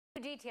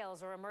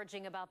Details are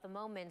emerging about the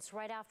moments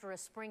right after a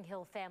Spring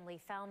Hill family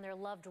found their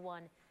loved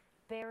one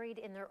buried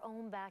in their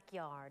own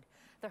backyard.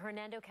 The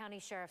Hernando County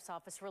Sheriff's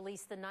Office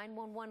released the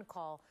 911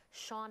 call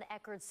Sean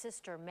Eckerd's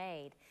sister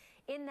made.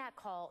 In that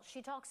call,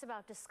 she talks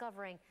about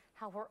discovering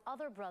how her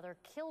other brother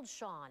killed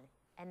Sean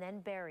and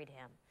then buried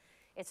him.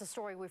 It's a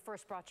story we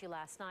first brought you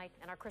last night,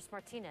 and our Chris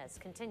Martinez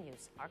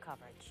continues our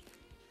coverage.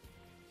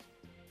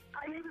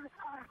 I need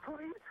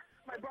police.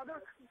 My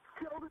brother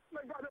killed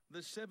my brother. The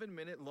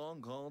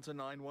 7-minute-long call to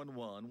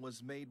 911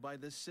 was made by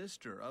the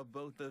sister of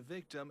both the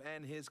victim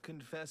and his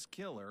confessed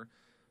killer,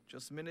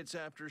 just minutes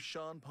after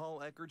Sean Paul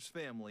Eckerd's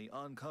family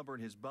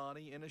uncovered his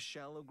body in a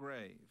shallow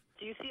grave.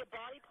 Do you see a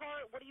body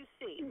part? What do you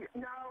see?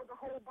 No, the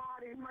whole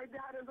body. My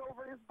dad is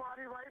over his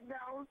body right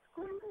now,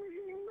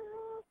 screaming.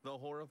 The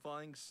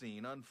horrifying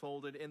scene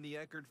unfolded in the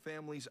Eckerd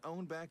family's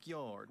own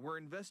backyard, where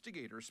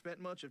investigators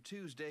spent much of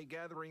Tuesday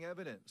gathering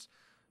evidence.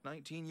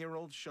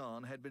 19-year-old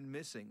Sean had been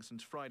missing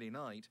since Friday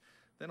night.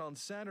 Then on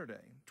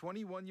Saturday,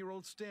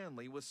 21-year-old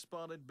Stanley was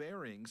spotted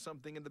burying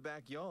something in the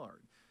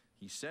backyard.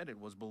 He said it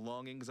was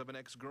belongings of an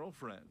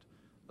ex-girlfriend,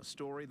 a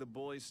story the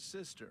boy's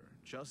sister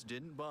just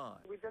didn't buy.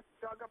 We just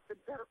dug up the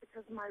dirt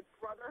because my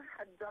brother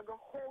had dug a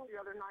hole the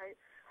other night.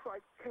 So I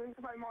came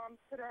to my mom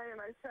today and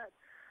I said,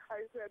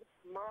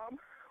 Mom,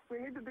 we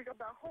need to dig up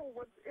that hole.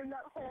 What's in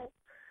that hole?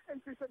 And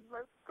she said,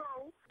 let's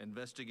go.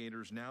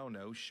 Investigators now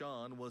know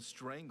Sean was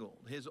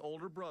strangled, his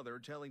older brother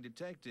telling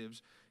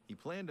detectives he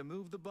planned to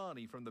move the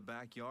body from the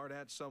backyard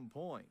at some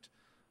point.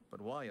 But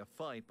why a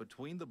fight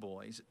between the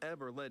boys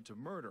ever led to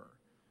murder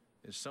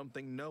is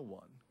something no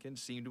one can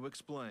seem to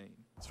explain.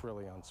 It's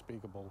really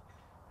unspeakable,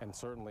 and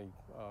certainly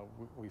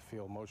we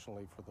feel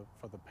emotionally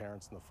for the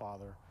parents and the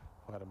father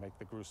who had to make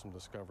the gruesome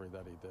discovery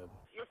that he did.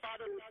 Your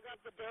father dug up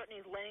the dirt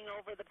and he's laying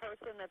over the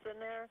person that's in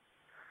there?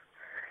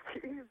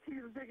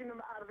 He's digging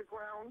them out of the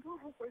ground.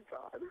 Oh, my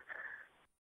God.